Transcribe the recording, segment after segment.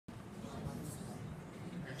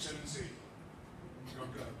Excellency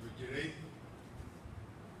Dr. Altwaijri,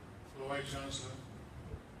 Vice Chancellor,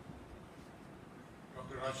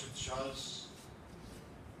 Dr. Rashid Shahs,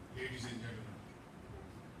 ladies and gentlemen,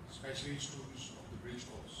 especially students of the bridge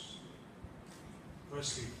course.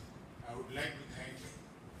 Firstly, I would like to thank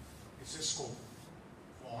ISESCO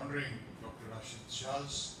for honoring Dr. Rashid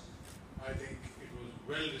Shahs. I think it was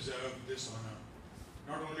well deserved, this honor,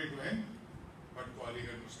 not only to him, but to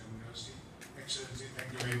Aligarh Muslim University. Excellency,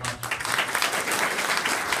 thank you very much.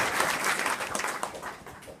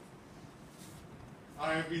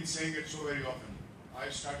 I have been saying it so very often. I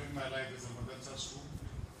started my life as a madrasa student,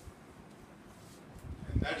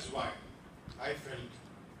 and that is why I felt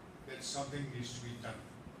that something needs to be done.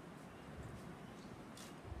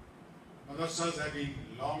 Madrasas have been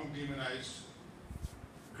long demonized,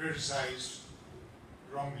 criticized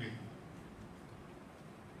wrongly,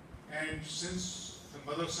 and since the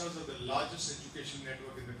madrasas are the largest education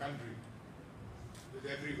network in the country, with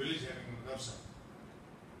every village having a madrasa,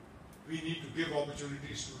 we need to give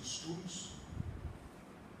opportunities to students,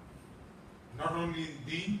 not only in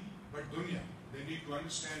deen, but dunya. They need to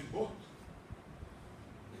understand both.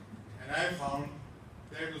 And I found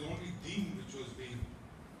that it was only deen which was being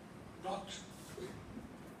taught.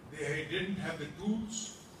 They didn't have the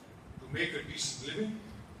tools to make a decent living.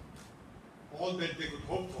 All that they could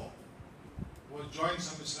hope for was join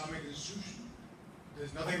some Islamic institution.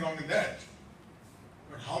 There's nothing wrong in that.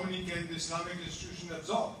 But how many can the Islamic institution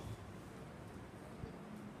absorb?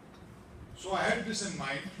 So I had this in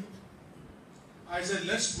mind. I said,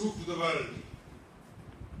 let's prove to the world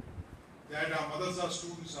that our madrasa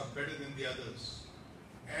students are better than the others.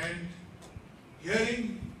 And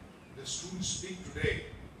hearing the students speak today,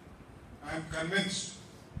 I am convinced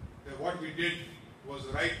that what we did was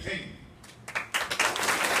the right thing.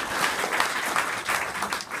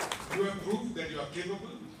 You have proved that you are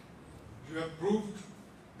capable. You have proved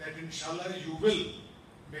that inshallah you will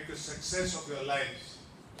make a success of your lives.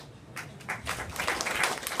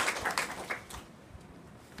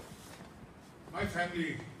 My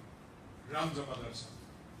family runs a madrasa,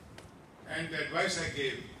 and the advice I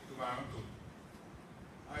gave to my uncle,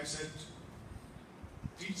 I said,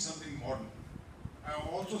 teach something modern. I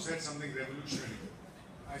also said something revolutionary.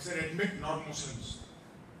 I said, admit non-Muslims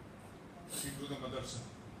into the madrasa.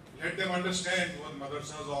 Let them understand what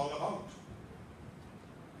madrasa is all about.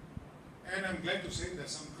 And I'm glad to say that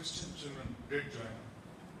some Christian children did join.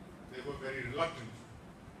 They were very reluctant,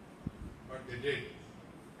 but they did.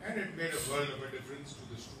 And it made a world of a difference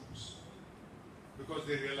to the students, because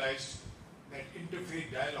they realized that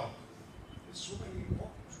interfaith dialogue is so very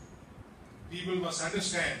important. People must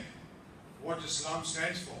understand what Islam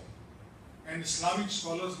stands for. And Islamic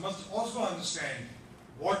scholars must also understand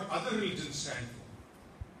what other religions stand for.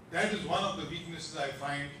 That is one of the weaknesses I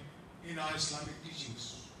find in our Islamic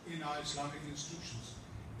teachings, in our Islamic institutions.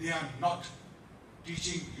 They are not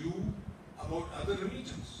teaching you about other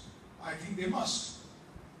religions. I think they must.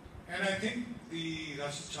 And I think the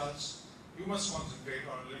Rashid Shahs, you must concentrate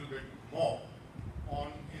on a little bit more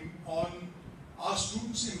on our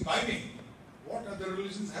students imbibing what other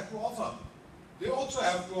religions have to offer. They also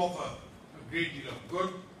have to offer a great deal of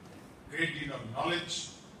good, great deal of knowledge.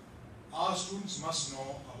 Our students must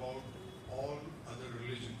know about all other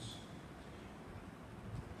religions.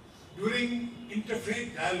 During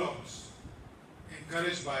interfaith dialogues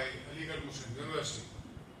encouraged by Aligarh Muslim University,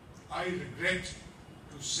 I regret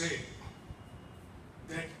to say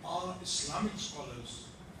that our Islamic scholars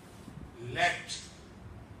lacked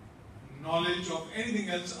knowledge of anything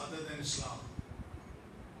else other than Islam.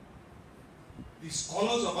 The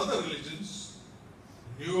scholars of other religions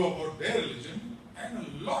knew about their religion and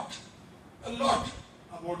a lot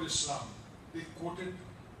about Islam. They quoted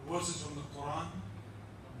verses from the Quran,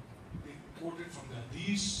 they quoted from the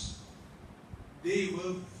Hadith. They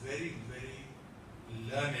were very, very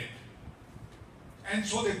learned. And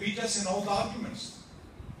so they beat us in all the arguments,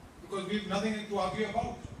 because we have nothing to argue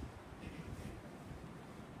about.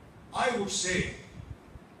 I would say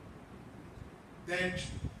that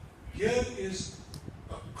here is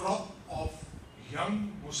a crop of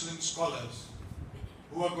young Muslim scholars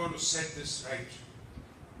who are going to set this right.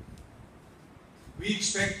 We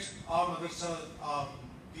expect our madrasa, our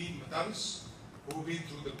deen madaris, who have been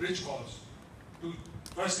through the bridge course, to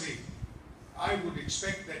firstly, I would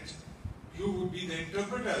expect that you would be the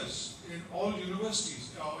interpreters in all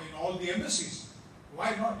universities, in all the embassies.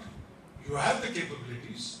 Why not? You have the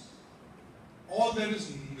capabilities. All that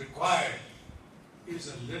is required is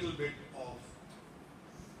a little bit of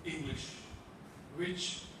English,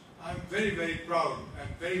 which I'm very, very proud,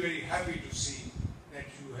 I'm very, very happy to see that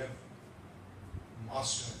you have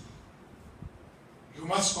master. You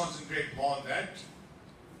must concentrate more on that.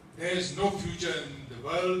 There is no future in the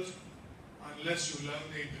world unless you learn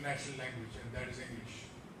the international language, and that is English.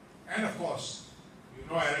 And of course, you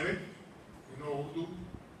know Arabic, you know Urdu,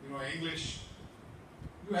 you know English.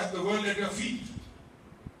 You have the world at your feet.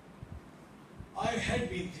 I had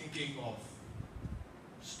been thinking of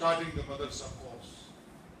starting the madrasa course,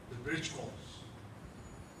 the bridge course.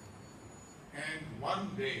 And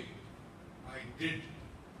one day, I did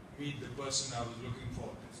meet the person I was looking for.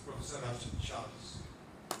 It's Professor Shah.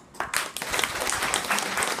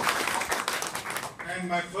 And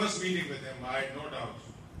my first meeting with him, I had no doubt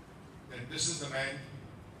that this is the man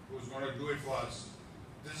who's going to do it for us.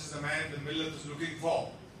 This is the man the millet is looking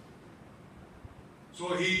for.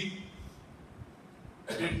 So he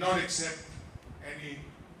did not accept any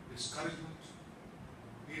discouragement.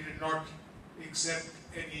 He did not accept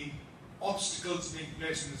any obstacles being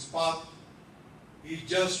placed in his path. He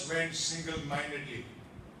just went single-mindedly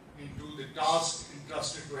into the task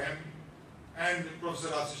entrusted to him. And Professor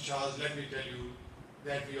Abdulaziz Shah, let me tell you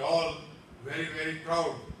that we are all very, very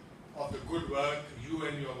proud of the good work you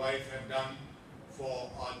and your wife have done for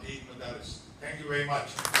our Deen Madaris. Thank you very much.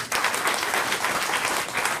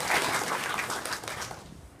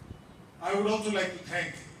 I would also like to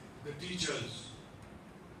thank the teachers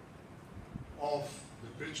of the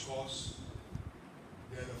bridge course.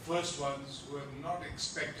 They are the first ones who have not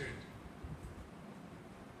expected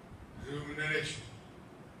remuneration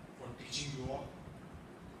for teaching you all.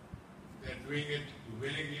 They are doing it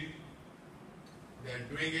willingly. They are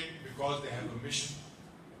doing it because they have a mission.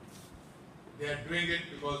 They are doing it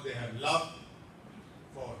because they have love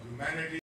for humanity.